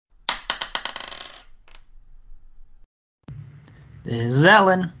This is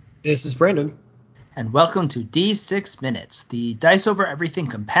Ellen, This is Brandon. and welcome to D6 Minutes, the Dice Over Everything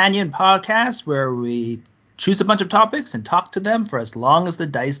companion podcast where we choose a bunch of topics and talk to them for as long as the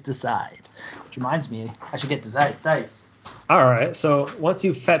dice decide. Which reminds me, I should get dice. All right, so once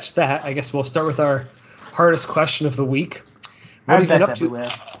you fetch that, I guess we'll start with our hardest question of the week. I have dice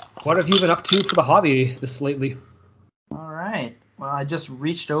everywhere. What have you been up to for the hobby this lately? All right. Well, I just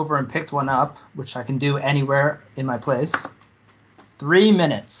reached over and picked one up, which I can do anywhere in my place. 3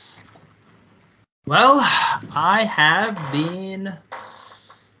 minutes. Well, I have been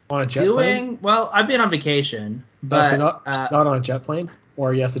On a jet plane? Well, I've been on vacation, but not on a jet plane?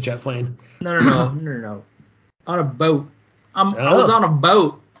 Or yes, a jet plane. No. On a boat. I was on a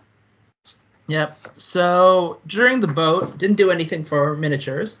boat. Yep. So during the boat, didn't do anything for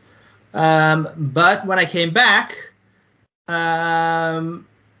miniatures. But when I came back,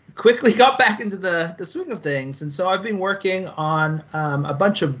 quickly got back into the swing of things, and so I've been working on a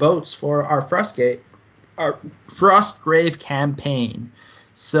bunch of boats for our Frostgrave campaign.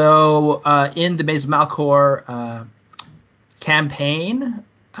 So in the Maze of Malcor campaign,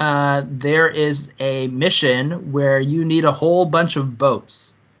 there is a mission where you need a whole bunch of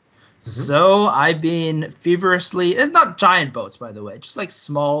boats. Mm-hmm. So I've been feverishly, and not giant boats, by the way, just like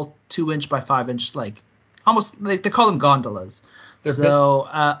small 2-inch by 5-inch, like almost like they call them gondolas.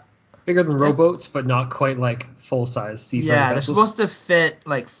 They're bigger than rowboats, but not quite like full-size seafaring vessels. They're supposed to fit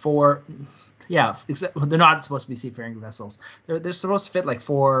like 4. Yeah, they're not supposed to be seafaring vessels. They're supposed to fit like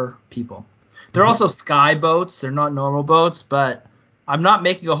 4 people. They're also sky boats. They're not normal boats, but I'm not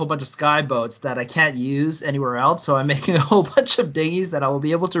making a whole bunch of sky boats that I can't use anywhere else. So I'm making a whole bunch of dinghies that I will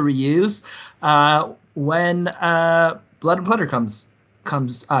be able to reuse when Blood and Plunder comes.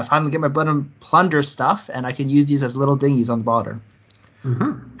 Finally get my Blood and Plunder stuff, and I can use these as little dinghies on the water.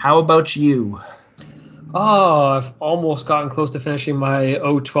 Mm-hmm. How about you? Oh, I've almost gotten close to finishing my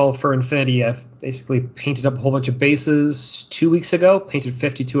O12 for Infinity. I've basically painted up a whole bunch of bases 2 weeks ago, painted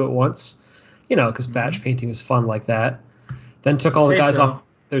 52 at once, because batch painting is fun like that. Then took all the guys off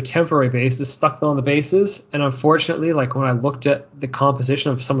their temporary bases, stuck them on the bases, and unfortunately, like when I looked at the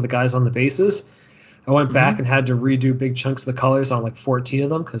composition of some of the guys on the bases, I went back and had to redo big chunks of the colors on like 14 of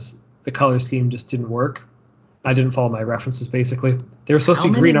them because the color scheme just didn't work. I didn't follow my references, basically. They were supposed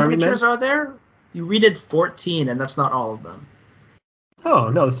to be Green Army men. How many miniatures are there? You redid 14, and that's not all of them. Oh,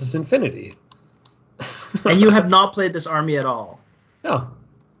 no, this is Infinity. And you have not played this army at all? No.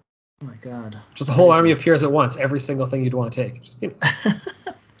 Oh, my God. Just the whole army appears at once, every single thing you'd want to take. Just,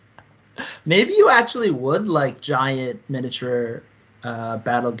 Maybe you actually would like giant miniature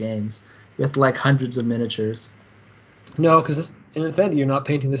battle games with like hundreds of miniatures. No, because in Infinity, you're not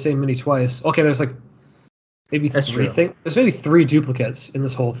painting the same mini twice. Okay, there's like maybe That's 3 things. There's maybe 3 duplicates in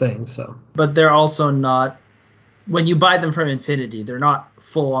this whole thing. So. But they're also not. When you buy them from Infinity, they're not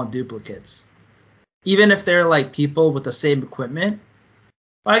full-on duplicates. Even if they're like people with the same equipment.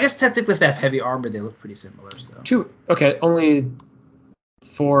 Well, I guess technically if they have heavy armor, they look pretty similar. So.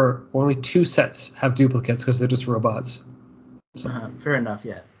 Only 2 sets have duplicates because they're just robots. So. Fair enough,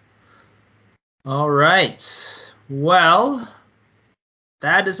 yeah. All right. Well,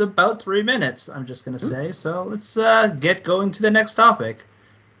 that is about 3 minutes, I'm just going to say. So let's get going to the next topic.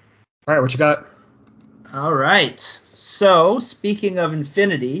 All right, what you got? All right. So speaking of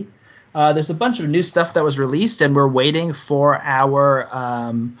Infinity, there's a bunch of new stuff that was released, and we're waiting for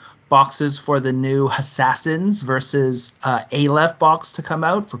our boxes for the new Assassins versus Aleph box to come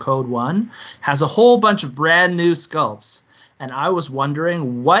out for Code 1. Has a whole bunch of brand new sculpts. And I was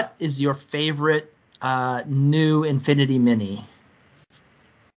wondering, what is your favorite new Infinity Mini?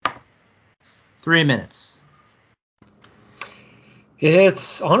 3 minutes.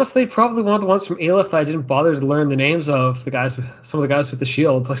 It's honestly probably one of the ones from Aleph that I didn't bother to learn the names of. Some of the guys with the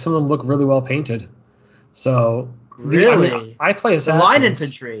shields. Like some of them look really well painted. So really, I play Assassins. The line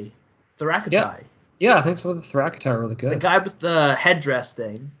infantry, Thrakitai. Yeah, I think some of the Thrakitai are really good. The guy with the headdress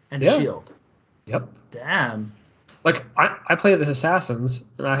thing and the shield. Yep. Damn. Like I play the Assassins,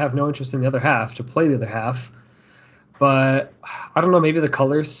 and I have no interest in the other half to play the other half. But I don't know, maybe the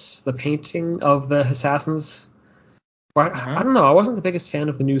colors, the painting of the Assassins. I don't know. I wasn't the biggest fan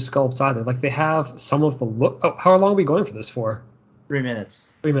of the new sculpts either. Like they have some of the look. Oh, how long are we going for this for? 3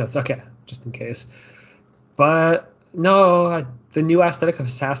 minutes. 3 minutes. Okay, just in case. But no, the new aesthetic of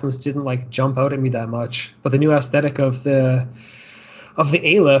Assassins didn't like jump out at me that much. But the new aesthetic of the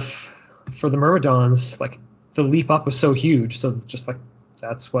Aleph for the Myrmidons, like the leap up was so huge. So it's just like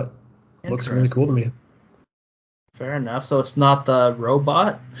that's what looks really cool to me. Fair enough. So it's not the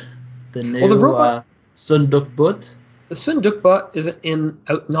robot, the new Sunduk Butt. The Sundukba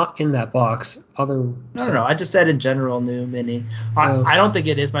isn't not in that box. No. I just said in general new mini. I don't think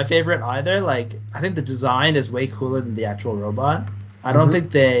it is my favorite either. Like I think the design is way cooler than the actual robot. I don't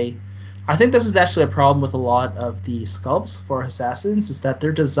think I think this is actually a problem with a lot of the sculpts for assassins is that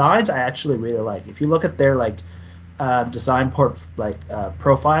their designs I actually really like. If you look at their design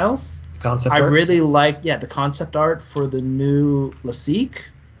profiles, concept I art. really like the concept art for the new Lasik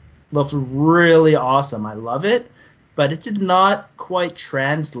looks really awesome. I love it, but it did not quite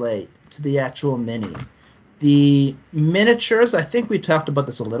translate to the actual mini. The miniatures, I think we talked about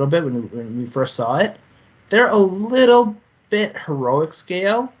this a little bit when we first saw it. They're a little bit heroic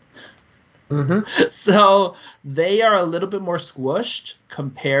scale. Mm-hmm. So they are a little bit more squished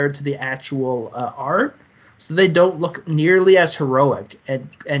compared to the actual art. So they don't look nearly as heroic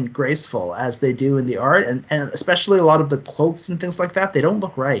and graceful as they do in the art. And especially a lot of the cloaks and things like that, they don't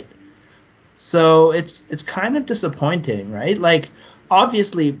look right. So it's kind of disappointing, right? Like,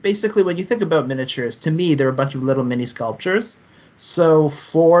 obviously, basically, when you think about miniatures, to me, they're a bunch of little mini sculptures. So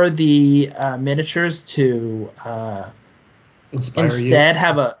for the miniatures to instead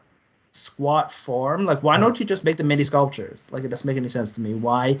have a squat form, like, why don't you just make the mini sculptures? Like, it doesn't make any sense to me.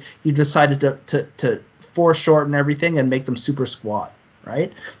 Why you decided to foreshorten everything and make them super squat,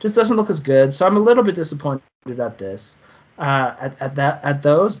 right? Just doesn't look as good. So I'm a little bit disappointed at this. At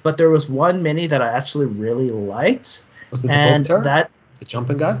those, but there was one mini that I actually really liked. Was it the Bokhtar? The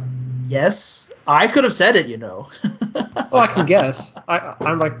jumping guy? Yes, I could have said it, Oh, I can guess.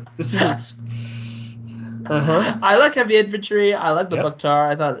 I'm like, this is. I like heavy infantry. I like the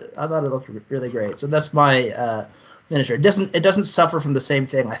Bokhtar. I thought it looked really great. So that's my miniature. It doesn't suffer from the same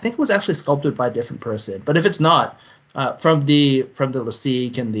thing. I think it was actually sculpted by a different person. But if it's not, from the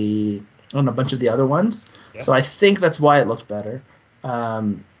Lasik and a bunch of the other ones. Yeah. So I think that's why it looked better,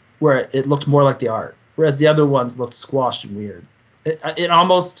 where it looked more like the art, whereas the other ones looked squashed and weird. It's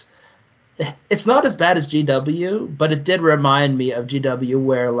not as bad as GW, but it did remind me of GW,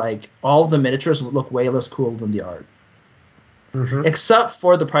 where like all the miniatures would look way less cool than the art, except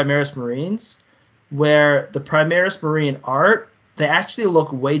for the Primaris Marines, where the Primaris Marine art, they actually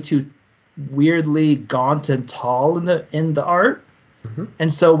look way too weirdly gaunt and tall in the art.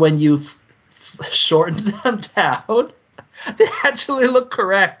 And so when you shorten them down, they actually look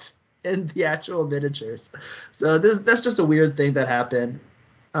correct in the actual miniatures. So that's just a weird thing that happened.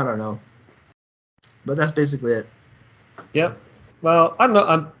 I don't know. But that's basically it. Yep. Well, I don't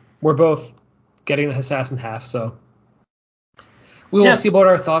know. We're both getting the assassin half, so we will see about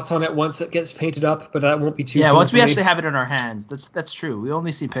our thoughts on it once it gets painted up, but that won't be too soon. Yeah, once we actually have it in our hands. That's true. We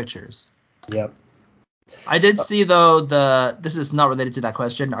only see pictures. Yep. I did see, though, this is not related to that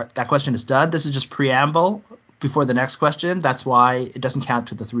question. That question is done. This is just preamble before the next question. That's why it doesn't count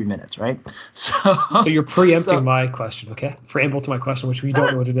to the 3 minutes, right? So you're preempting my question, okay? Preamble to my question, which we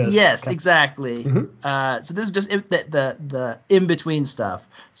don't know what it is. Yes, okay. Exactly. So this is just the in-between stuff.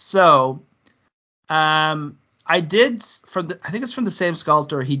 So I did, I think it's from the same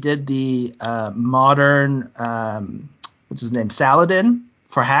sculptor. He did the modern, what's his name, Saladin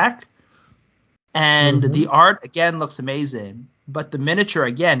for Hack. And the art, again, looks amazing. But the miniature,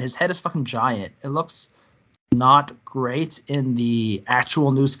 again, his head is fucking giant. It looks not great in the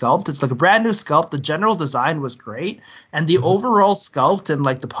actual new sculpt. It's like a brand new sculpt. The general design was great. And the overall sculpt and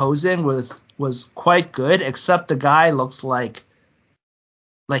like the posing was quite good, except the guy looks like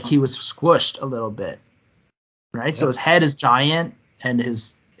he was squished a little bit. Right? Yep. So his head is giant and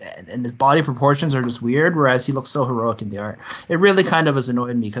his body proportions are just weird, whereas he looks so heroic in the art. It really kind of has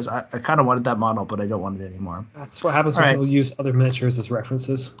annoyed me because I kind of wanted that model, but I don't want it anymore. That's what happens when people use other miniatures as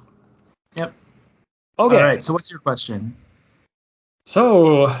references. Yep. Okay. All right, so what's your question?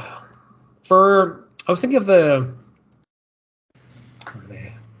 So, I was thinking of the...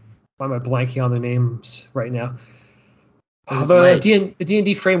 Why am I blanking on the names right now? The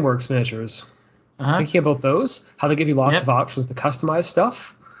D&D Frameworks miniatures. Thinking about those, how they give you lots of options to customize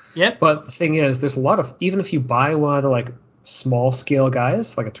stuff. Yep. But the thing is, there's a lot of, even if you buy one of the like small scale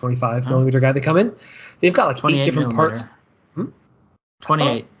guys, like a 25 millimeter guy, they come in, they've got like 8 different parts. 28.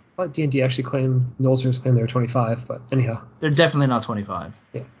 I thought D&D actually Nolzur's claim they're 25, but anyhow. They're definitely not 25.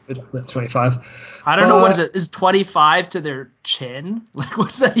 Yeah, they're definitely not 25. I don't know, what is it? Is 25 to their chin? Like, what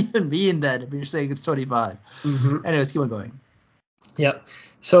does that even mean then if you're saying it's 25? Anyways, keep on going. Yep.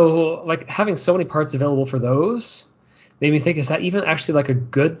 So, like, having so many parts available for those made me think, is that even actually, like, a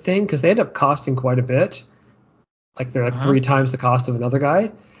good thing? Because they end up costing quite a bit. Like, they're, like, 3 times the cost of another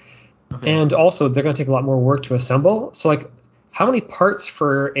guy. Okay. And also, they're going to take a lot more work to assemble. So, like, how many parts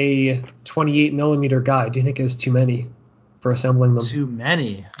for a 28 millimeter guy do you think is too many for assembling them? Too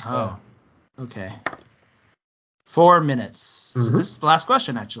many? Oh, okay. 4 minutes. So Mhm. this is the last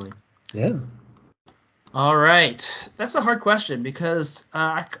question, actually. Yeah. All right. That's a hard question because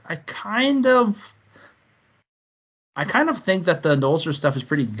I kind of think that the Nolzer stuff is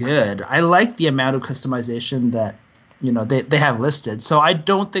pretty good. I like the amount of customization that they have listed. So I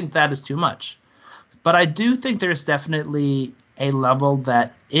don't think that is too much. But I do think there's definitely a level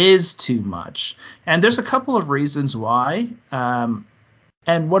that is too much. And there's a couple of reasons why.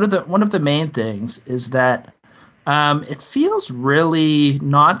 And one of the main things is that it feels really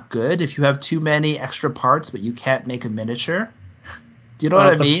not good if you have too many extra parts, but you can't make a miniature. Do you know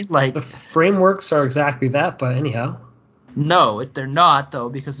what I mean? Like, the frameworks are exactly that, but anyhow. no, they're not though,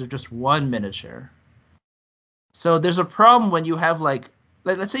 because they're just one miniature. So there's a problem when you have like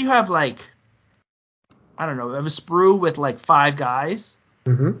let's say you have like, I don't know, you have a sprue with like 5 guys,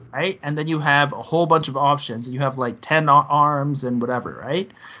 Mm-hmm. right? And then you have a whole bunch of options, and you have like 10 arms and whatever, right?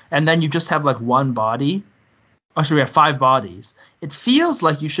 And then you just have like one body. Actually, we have 5 bodies. It feels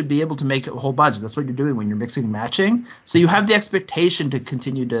like you should be able to make a whole bunch. That's what you're doing when you're mixing and matching. So you have the expectation to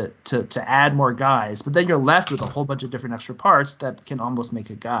continue to add more guys, but then you're left with a whole bunch of different extra parts that can almost make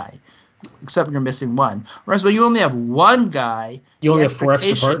a guy, except when you're missing one. Whereas when you only have one guy, You only the have 4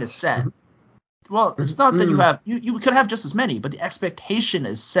 extra expectation parts. is set. Mm-hmm. Well, it's not that Mm. you could have just as many, but the expectation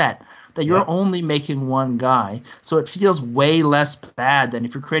is set that you're Yep. only making one guy. So it feels way less bad than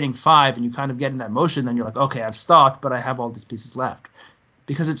if you're creating 5 and you kind of get in that motion, then you're like, okay, I've stocked, but I have all these pieces left.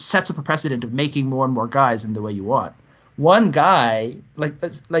 Because it sets up a precedent of making more and more guys in the way you want. One guy,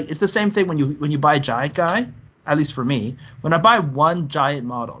 it's the same thing when you buy a giant guy, at least for me. When I buy one giant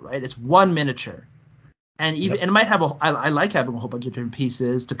model, right, it's one miniature. And even Yep. and it might have I like having a whole bunch of different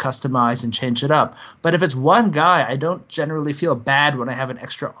pieces to customize and change it up. But if it's one guy, I don't generally feel bad when I have an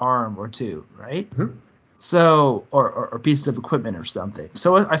extra arm or 2, right? Mm-hmm. So or pieces of equipment or something.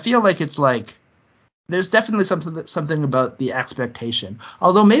 So I feel like it's like there's definitely something about the expectation.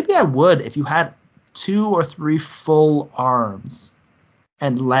 Although maybe I would if you had 2 or 3 full arms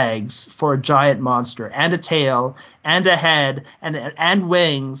and legs for a giant monster, and a tail and a head and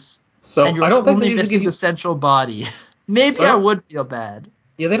wings. So And I you're don't think they only usually missing give the you. central body. Maybe So I I don't, would feel bad.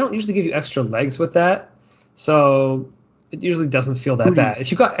 yeah, they don't usually give you extra legs with that. So it usually doesn't feel that bad. If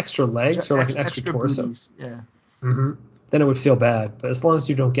Booties. you got extra legs or like an extra Extra torso, booties. Yeah. then it would feel bad. But as long as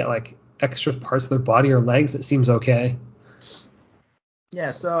you don't get like extra parts of their body or legs, it seems okay.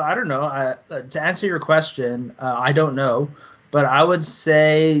 Yeah. So I don't know. To answer your question, I don't know. But I would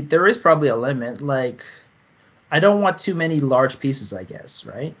say there is probably a limit. Like, I don't want too many large pieces, I guess,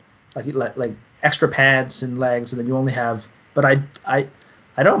 right? Like extra pants and legs, and then you only have. But I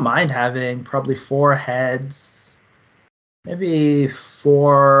don't mind having probably 4 heads, maybe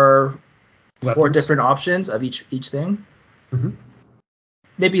four Weapons. different options of each thing. Mm-hmm.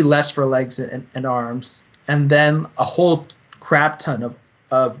 Maybe less for legs and arms, and then a whole crap ton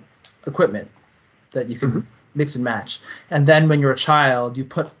of equipment that you Mm-hmm. can mix and match. And then when you're a child, you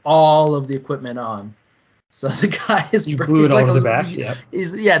put all of the equipment on. So the guy is You glue he's it all like to the back.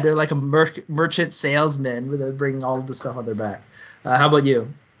 Yep. they're like a merchant salesman with bringing all of the stuff on their back. How about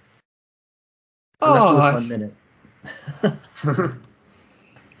you? I left you with Oh, 1 minute.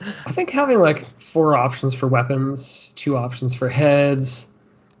 I think having like 4 options for weapons, 2 options for heads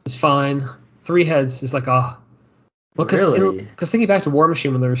is fine. 3 heads is like Really? because thinking back to War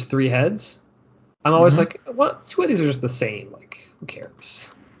Machine when there's 3 heads, I'm always Mm-hmm. like, what? 2 of these are just the same. Like, who cares?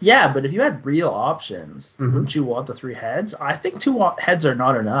 Yeah, but if you had real options, Mm-hmm. wouldn't you want the 3 heads? I think 2 heads are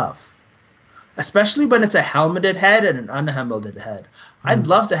not enough, especially when it's a helmeted head and an unhelmeted head. I'd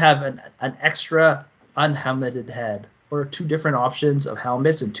love to have an extra unhelmeted head, or 2 different options of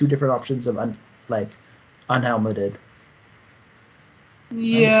helmets and 2 different options of unhelmeted. I think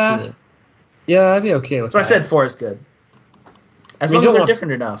it's Yeah, cool. yeah, I'd be okay with So I said that. 4 is good, I as mean, long you as don't they're want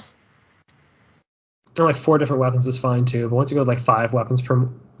different enough. like 4 different weapons is fine too, but once you go to like 5 weapons per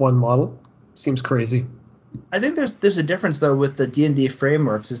one model, seems crazy. I think there's a difference though with the D&D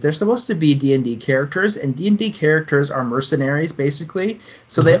frameworks. Is they're supposed to be D&D characters, and D&D characters are mercenaries basically.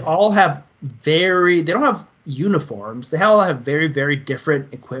 So they Mm-hmm. all have they don't have uniforms. They all have very, very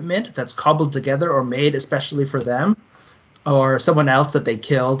different equipment that's cobbled together or made especially for them or someone else that they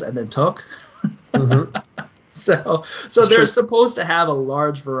killed and then took. Mm-hmm. So It's they're true. supposed to have a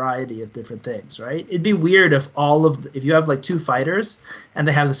large variety of different things, right? It'd be weird if you have like 2 fighters and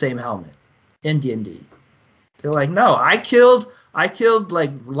they have the same helmet in D&D. They're like, no, I killed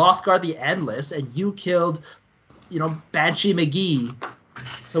like Lothgar the Endless, and you killed, Banshee McGee.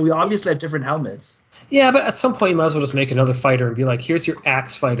 So we obviously have different helmets. Yeah, but at some point you might as well just make another fighter and be like, here's your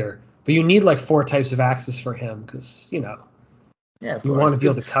axe fighter. But you need like 4 types of axes for him because, Yeah, of you want course. to be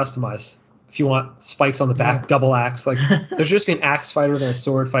able Because to customize. If you want spikes on the back, double axe. Like there should just be an axe fighter, then a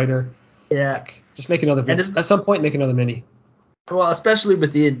sword fighter. Yeah. Like, just make another. At some point, make another mini. Well, especially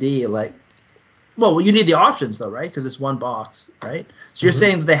with D&D, like, well, you need the options though, right? Because it's one box, right? So you're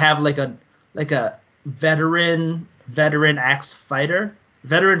saying that they have like a veteran axe fighter,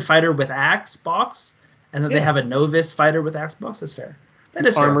 veteran fighter with axe box, and then they have a novice fighter with axe box. That's fair. That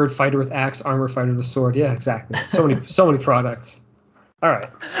is armored fighter with axe, armored fighter with sword. Yeah, exactly. So many products. All right.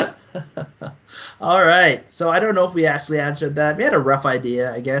 All right. So I don't know if we actually answered that. We had a rough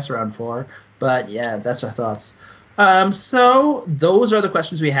idea, I guess, round 4. But yeah, that's our thoughts. So those are the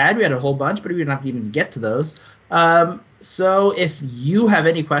questions we had. We had a whole bunch, but we didn't have to even get to those. So if you have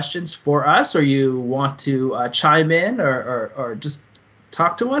any questions for us, or you want to chime in, or just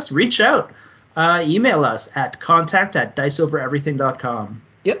talk to us, reach out. Email us at contact@diceovereverything.com.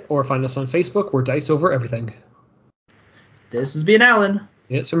 Yep, or find us on Facebook. We're Dice Over Everything. This has been Alan.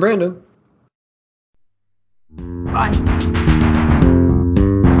 It's been Brandon. Bye.